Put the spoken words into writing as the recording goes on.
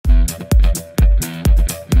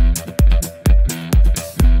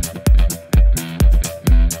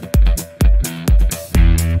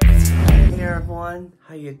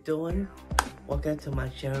you doing? Welcome to my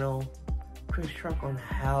channel. Chris Truck on the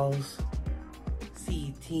house.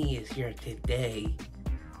 CET is here today.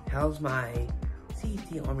 How's my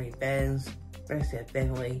CET Army fans, friends and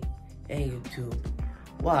family, and YouTube?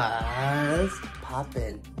 What's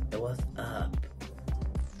poppin'? And what's up?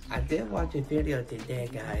 I did watch a video today,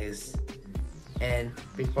 guys. And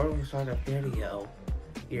before we start the video,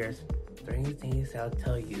 here's 3 things I'll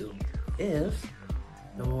tell you. Is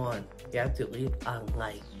number 1, you have to leave a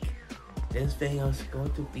like. This video is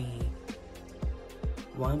going to be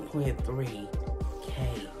 1.3k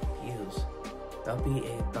views. There'll be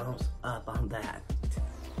a thumbs up on that.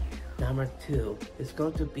 Number 2 is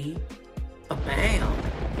going to be a bam.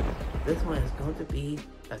 This one is going to be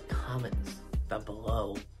the comments down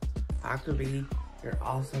below. I have to read your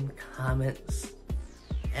awesome comments,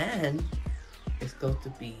 and it's going to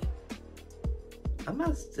be, I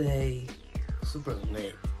must say, super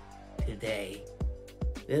lit today.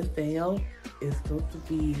 This video is going to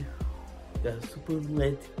be the super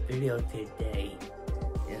lit video today.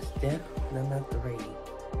 And step number 3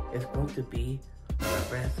 is going to be the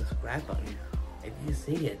red subscribe button. If you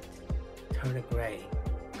see it, turn it gray.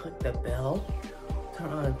 Click the bell,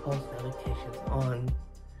 turn on post notifications on.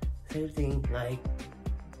 Same thing like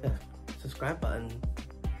the subscribe button.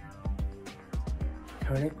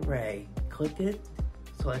 Turn it gray. Click it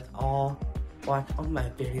so it's all, watch all my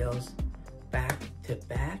videos back to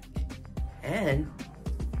back. And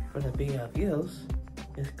for the video views,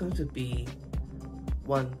 it's going to be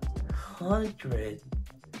 100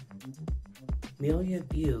 million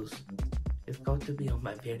views. It's going to be on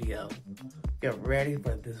my video. Get ready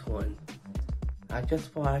for this one. I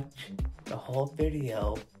just watched the whole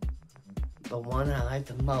video. The one I like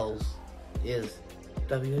the most is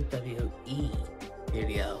WWE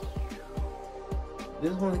video.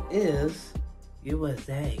 This one is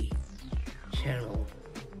USA channel.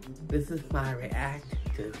 This is my react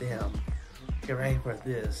to them. Get ready for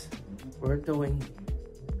this. We're doing,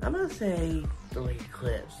 I'm gonna say 3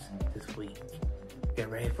 clips this week. Get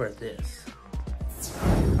ready for this.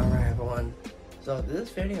 Alright everyone, so this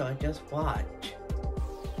video I just watched,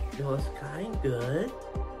 it was kind of good,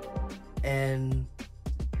 and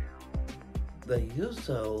the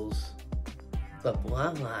Usos, the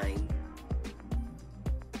bloodline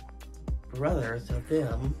brothers of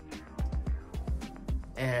them,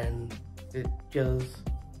 and it just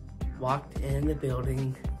walked in the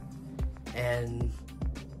building, and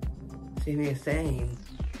Sami Zayn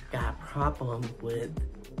got a problem with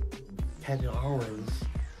Kevin Owens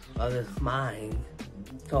of his mind,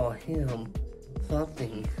 told him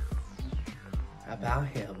something about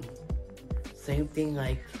him. Same thing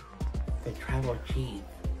like the tribal chief,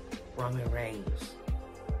 Roman Reigns.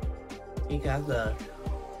 He got the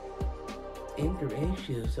anger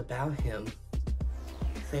issues about him.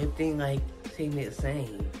 Same thing like Sami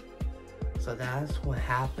Zayn. So that's what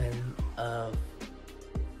happened of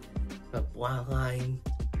the bloodline.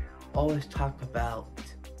 Always talk about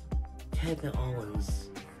Kevin Owens,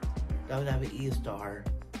 WWE star.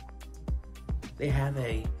 They have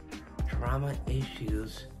a drama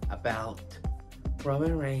issues about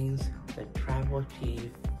Roman Reigns, the tribal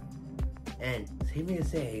chief, and Sami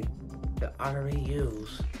Zayn, the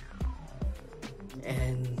REUs.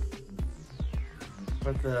 And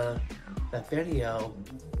for the video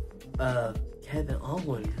of Kevin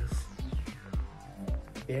Owens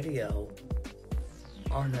video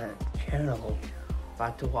on the channel,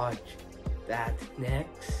 about to watch that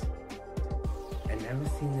next. I never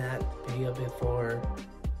seen that video before,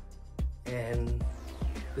 and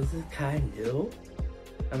this is kind of new.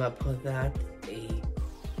 I'm gonna put that a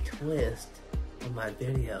twist on my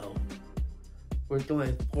video. We're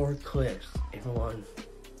doing 4 clips, everyone,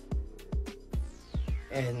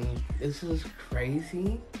 and this is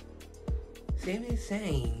crazy. Sami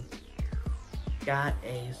Zayn got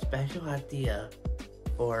a special idea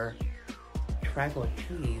for Trickel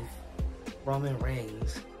chief Roman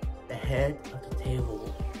Reigns, the head of the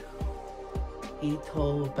table. He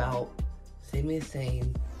told about Sami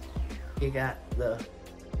Zayn. He got the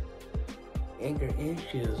anger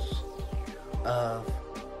issues of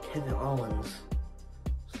Kevin Owens.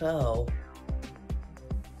 So,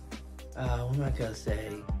 what am I gonna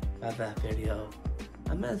say about that video?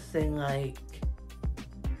 I'm gonna say like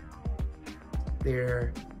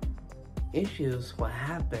their issues, what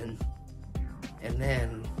happened, and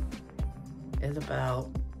then it's about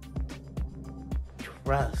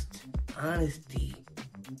trust, honesty,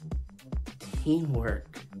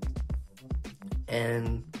 teamwork,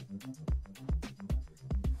 and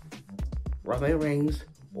Roman Reigns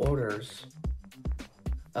orders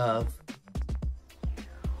of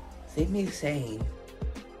Sami Zayn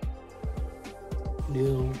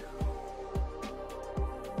new,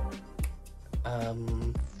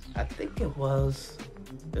 I think it was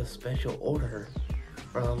the special order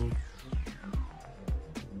from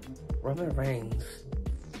Roman Reigns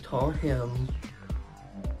told him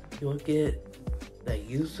he would get the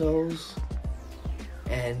Usos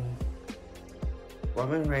and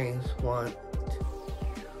Roman Reigns want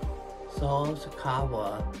Solo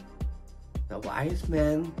Sikoa. The wise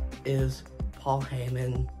man is Paul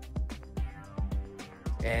Heyman,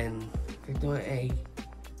 and they're doing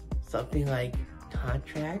something like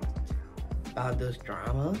contract about this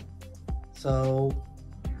drama. So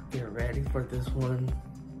get ready for this one.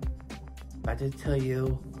 About to tell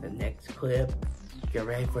you the next clip. Get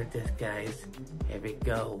ready for this, guys. Here we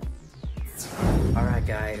go. Alright,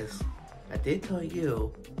 guys. I did tell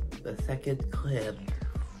you the second clip.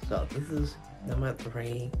 So this is number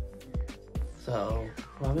 3. So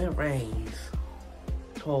Roman Reigns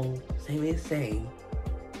told Sami Zayn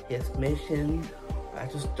his mission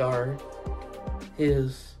to start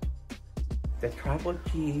the tribal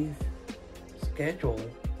chief schedule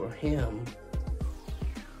for him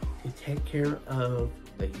to take care of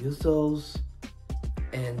the Usos,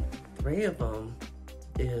 and 3 of them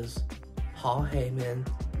is Paul Heyman,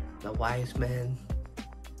 the wise man,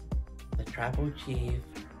 the tribal chief,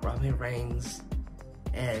 Roman Reigns,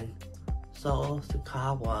 and Solo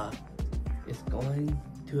Sikoa is going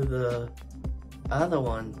to the other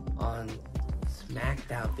one on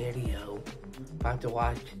Smackdown video. I have to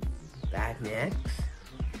watch that next.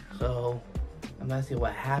 So I'm gonna see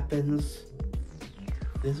what happens.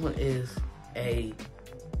 This one is a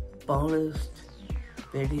bonus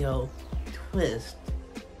video twist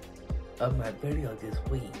of my video this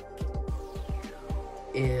week.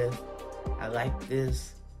 If I like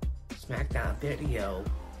this Smackdown video,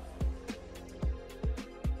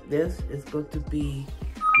 this is going to be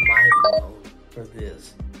my blown for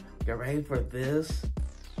this. Get ready for this.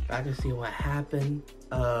 About to see what happened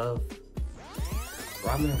of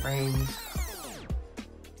Roman Reigns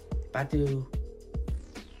about to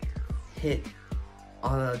hit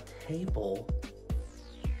on a table,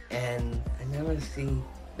 and I never see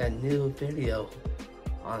the new video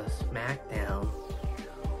on Smackdown,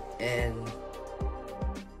 and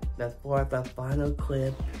before the final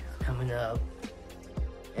clip is coming up,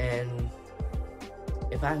 and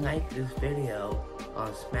if I like this video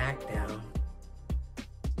on Smackdown,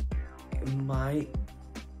 it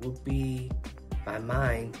will be, my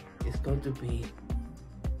mind is going to be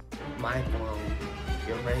mind blown.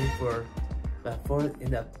 You're ready for the fourth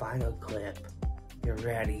and the final clip. You're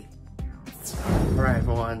ready. Alright,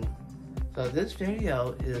 everyone. So this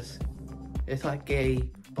video it's like a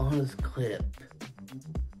bonus clip,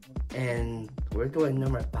 and we're doing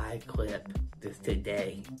number 5 clip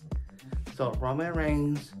today. So Roman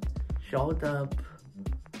Reigns showed up.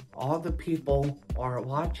 All the people are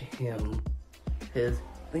watching him. His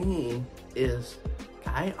theme is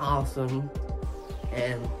kinda awesome,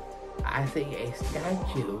 and I see a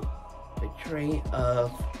statue, a tree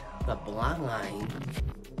of the bloodline.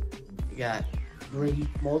 You got 3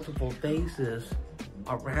 multiple faces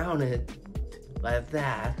around it like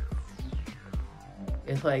that.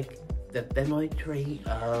 It's like the family tree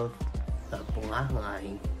of the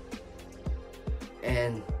bloodline.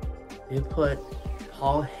 And you put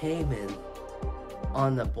Paul Heyman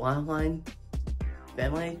on the bloodline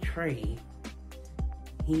family tree.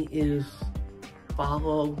 He is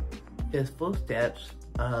follow his footsteps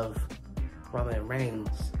of Roman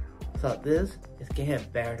Reigns. So this is getting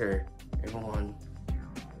better, everyone.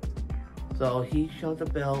 So he showed the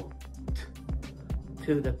belt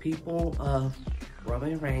to the people of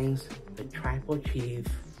Roman Reigns, the tribal chief.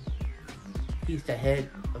 He's the head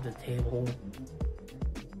of the table.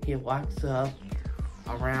 He walks up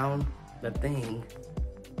around the thing.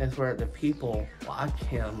 That's where the people watch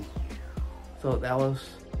him. So that was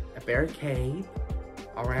a barricade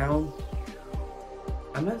around,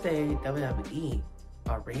 I'm gonna say, WWE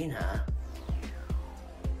arena.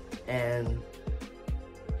 And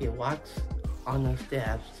he walks on the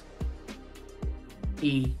steps.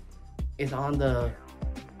 He is on the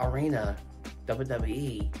arena,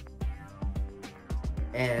 WWE.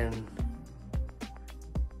 And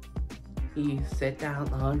he sat down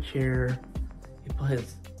on a chair. He put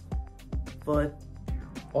his foot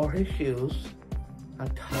or his shoes on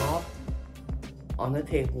top on the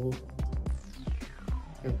table.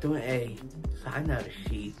 They're doing a sign-up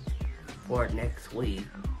sheet for next week.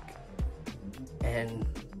 And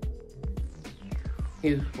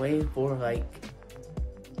he was waiting for like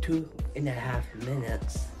 2.5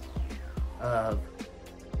 minutes of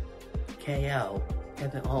KO,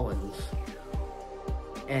 Kevin Owens.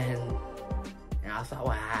 And And I saw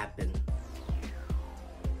what happened.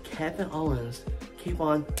 Kevin Owens keep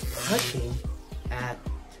on punching at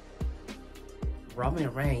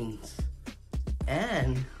Roman Reigns,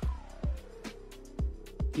 and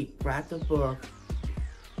he grabbed the book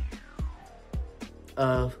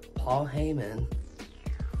of Paul Heyman.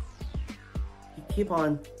 He keep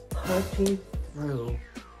on punching through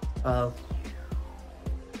of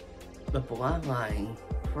the bloodline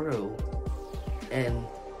through, and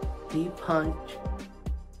he punched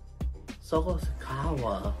Solo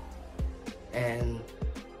Sikoa, and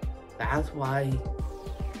that's why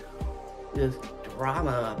this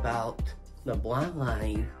drama about the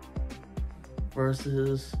bloodline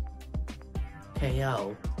versus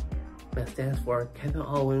KO, that stands for Kevin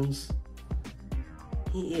Owens.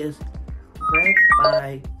 He is threatened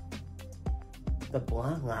by the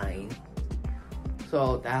bloodline.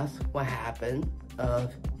 So that's what happened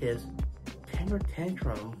of his temper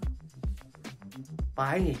tantrum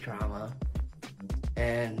body drama,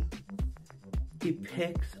 and he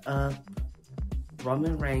picks up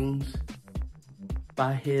Roman Reigns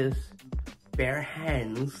by his bare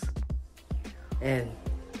hands, and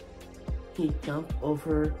he jumped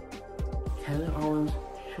over Kevin Owens'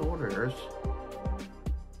 shoulders,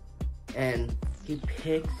 and he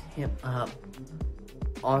picks him up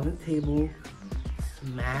on the table,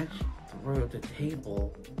 smashed through the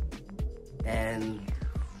table, and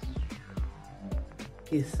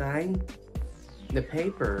he signed the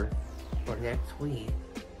paper for next week,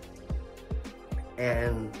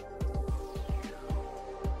 and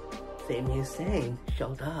Sami Zayn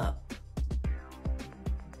showed up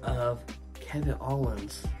of Kevin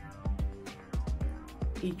Owens.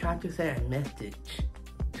 He tried to send a message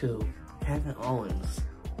to Kevin Owens.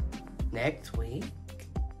 Next week,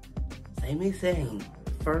 Sami Zayn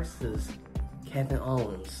versus Kevin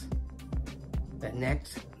Owens. The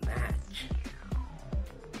next match.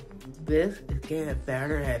 This is getting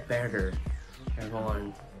better and better,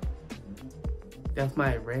 everyone. That's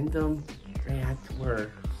my random react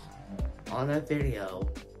words on a video.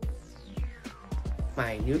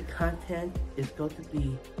 My new content is going to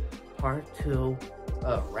be part 2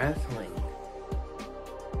 of wrestling.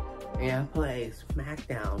 And I play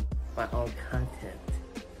Smackdown, my own content.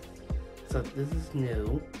 So this is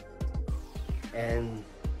new. And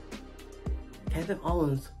Kevin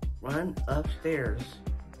Owens run upstairs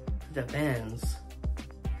to the fans.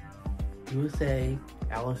 You say,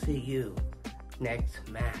 I will see you next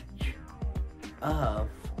match of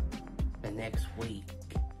the next week.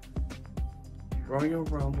 Royal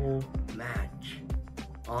Rumble match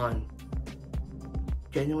on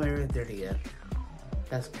January 30th.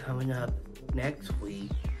 That's coming up next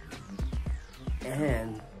week.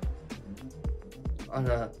 And on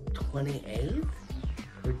the 28th,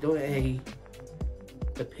 we're doing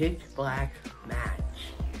the Pitch Black match.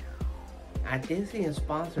 I did see a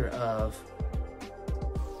sponsor of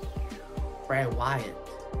Bray Wyatt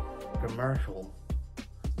commercial,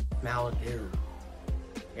 Malibu.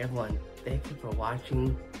 Everyone, thank you for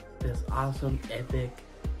watching this awesome, epic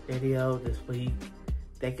video this week.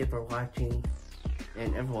 Thank you for watching.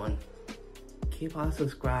 And everyone, keep on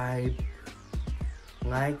subscribed,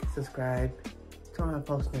 like, subscribe, turn on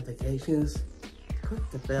post notifications, click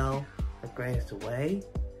the bell the greatest way.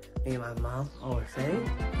 Me and my mom always say,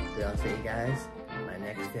 I'll see you guys in my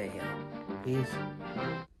next video. Peace.